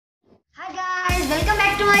welcome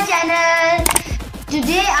back to my channel.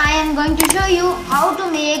 Today I am going to show you how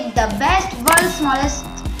to make the best world's smallest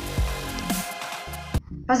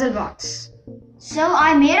puzzle box. So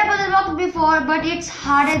I made a puzzle box before, but it's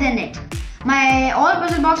harder than it. My old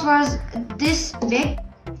puzzle box was this big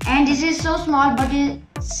and this is so small, but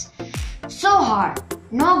it's so hard.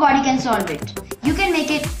 Nobody can solve it. You can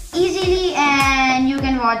make it easily and you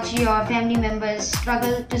can watch your family members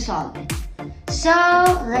struggle to solve it. So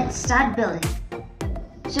let's start building.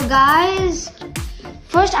 So guys,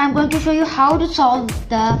 first I'm going to show you how to solve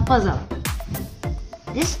the puzzle.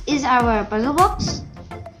 This is our puzzle box.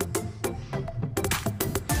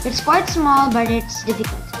 It's quite small, but it's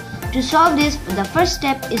difficult. To solve this, the first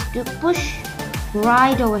step is to push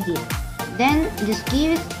right over here. Then this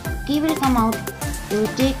key will come out. You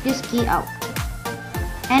will take this key out.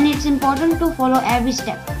 And it's important to follow every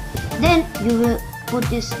step. Then you will put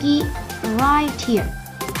this key right here.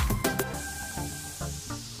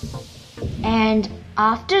 And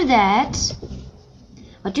after that,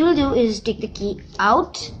 what you will do is take the key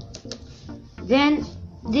out. Then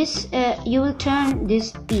this you will turn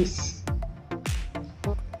this piece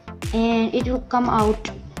and it will come out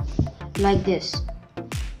like this.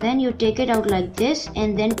 Then you take it out like this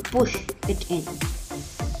and then push it in,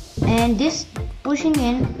 and this pushing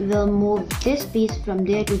in will move this piece from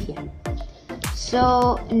there to here.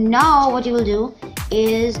 So now what you will do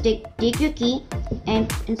is take your key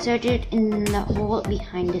and insert it in the hole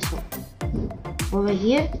behind this hole over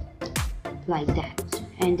here like that,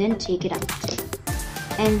 and then take it out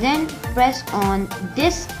and then press on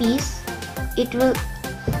this piece. It will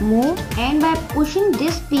move, and by pushing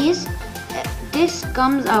this piece, this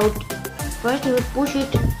comes out. First you will push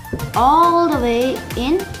it all the way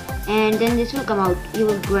in and then this will come out. You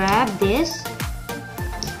will grab this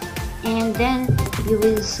and then you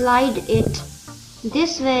will slide it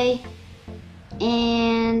this way,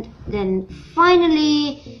 and then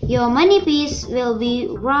finally your money piece will be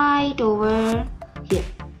right over here.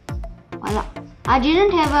 Voila. I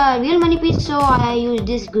didn't have a real money piece, so I used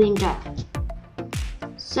this green tile.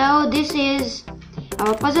 So this is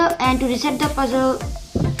our puzzle, and to reset the puzzle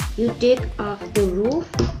you take off the roof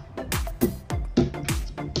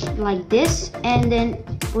like this and then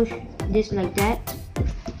push this like that.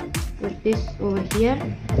 Push this over here,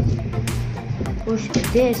 push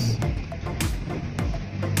this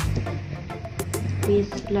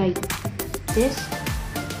piece like this,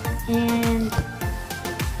 and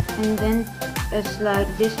then slide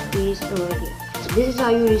this piece over here. This is how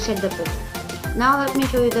you reset the puzzle. Now let me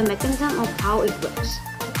show you the mechanism of how it works.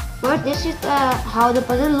 First, this is how the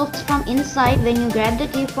puzzle looks from inside. When you grab the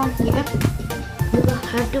key from here, you will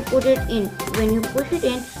have to put it in. When you push it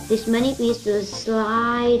in, this money piece will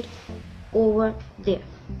slide over there.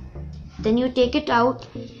 Then you take it out,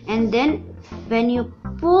 and then when you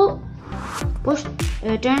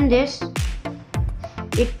turn this,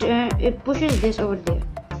 it pushes this over there,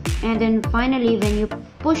 and then finally when you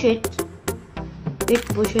push it, it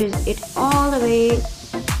pushes it all the way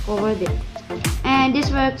over there. And this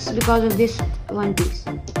works because of this one piece.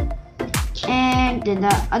 And then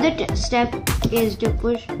the other step is to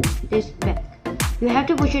push this back. You have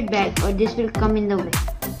to push it back or this will come in the way.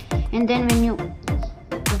 And then when you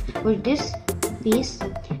push this piece,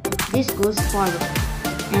 this goes forward,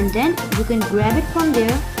 and then you can grab it from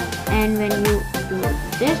there, and when you do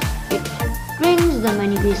this, it brings the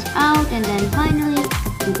money piece out, and then finally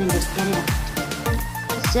you can just get it out.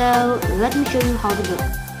 So let me show you how to do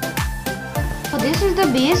it. So this is the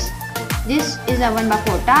base. This is a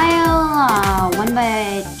 1x4 tile,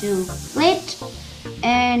 1x2 plate,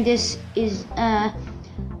 and this is a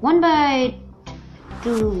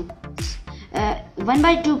 1x2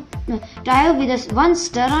 tile with a one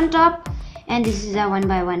stir on top, and this is a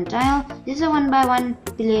 1x1 tile. This is a 1x1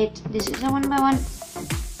 plate. This is a 1x1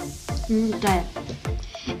 tile,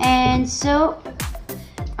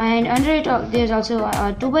 and under it there's also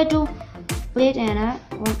a 2x2 plate and a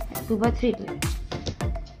 2x3 plate.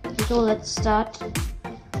 So let's start.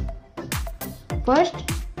 First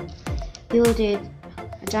you will take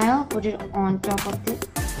a tile, put it on top of this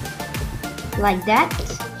like that.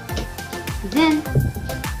 Then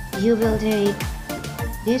you will take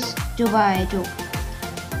this 2x2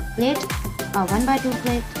 plate, a 1x2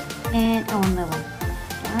 plate and a 1x1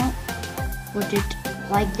 tile. Put it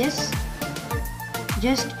like this,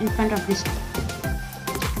 just in front of this one.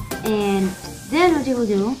 And then what you will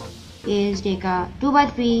do is take a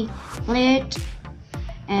 2x3 plate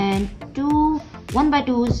and two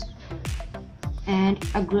 1x2s and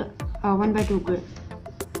a 1x2 grid.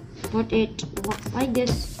 Put it like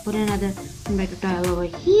this. Put another 1x2 tile over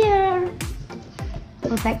here.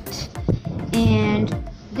 Perfect. And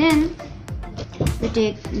then we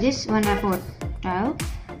take this 1x4 tile,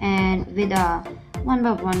 and with a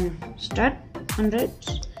 1x1 stud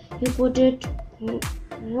hundreds, you put it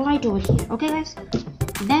right over here. Okay guys,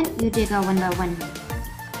 then you take a 1x1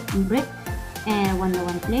 brick and a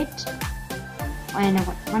 1x1 plate and a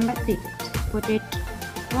 1x3 plate, put it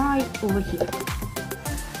right over here.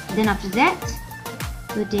 Then after that,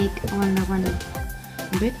 you take a 1x1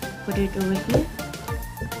 brick, put it over here.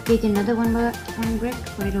 Take another 1x1 brick,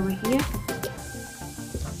 put it over here,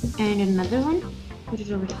 and another one, put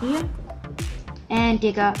it over here, and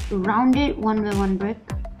take a rounded 1x1 brick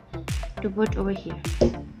to put over here,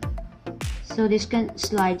 so this can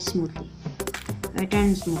slide smoothly,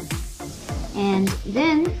 turn smoothly. And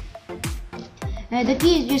then the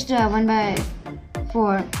key is just a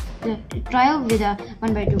 1x4 trial with a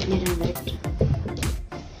 1x2 plate and brick,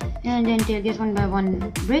 and then take this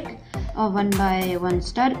 1x1 brick, a 1x1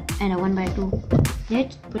 stud and a 1x2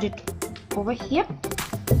 plate, put it over here.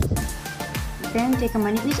 Then take a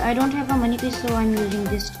money piece. I don't have a money piece, so I'm using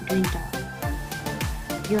this green tile.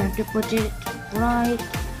 You have to put it right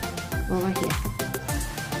over here.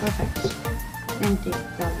 Perfect. Then take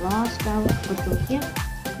the last tile, put it over here.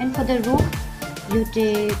 And for the roof, you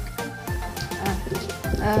take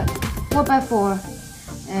 4x4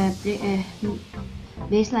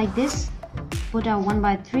 base like this. Put a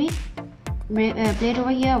 1x3 plate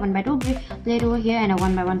over here, 1x2 plate over here, and a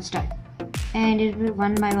 1x1 stud. And it will be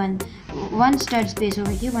 1x1, one stud space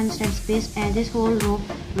over here, one stud space, and this whole row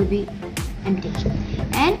will be empty.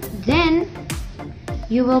 And then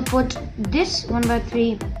you will put this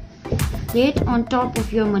 1x3 plate on top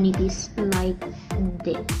of your money piece like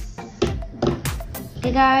this.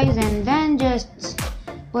 Okay guys, and then just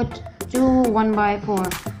put two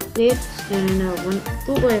 1x4 plates and one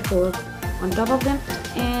 2x4 on top of them,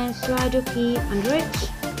 and slide your key under it.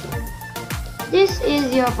 This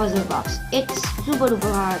is your puzzle box. It's super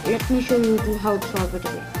duper hard. Let me show you how to solve it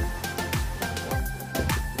again.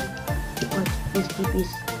 Put this key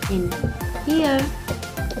piece in here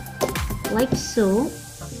like so,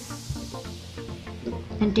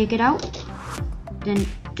 and take it out. Then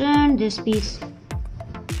turn this piece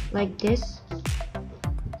like this,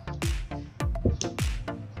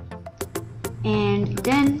 and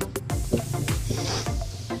then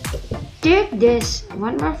take this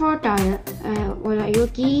 1x4 tile or your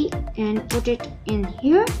key and put it in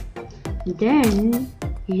here. Then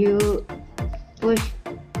you push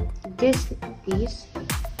this piece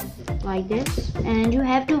like this, and you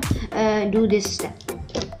have to do this step.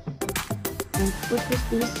 And push this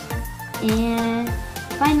piece, and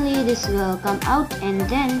finally this will come out, and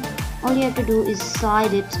then all you have to do is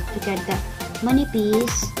slide it to get the money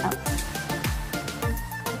piece out.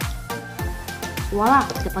 Voila,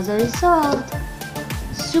 the puzzle is solved.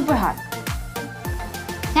 Super hard.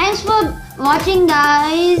 Thanks for watching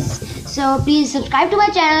guys. So please subscribe to my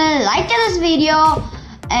channel, like this video,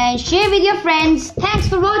 and share with your friends. Thanks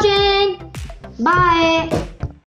for watching. Bye.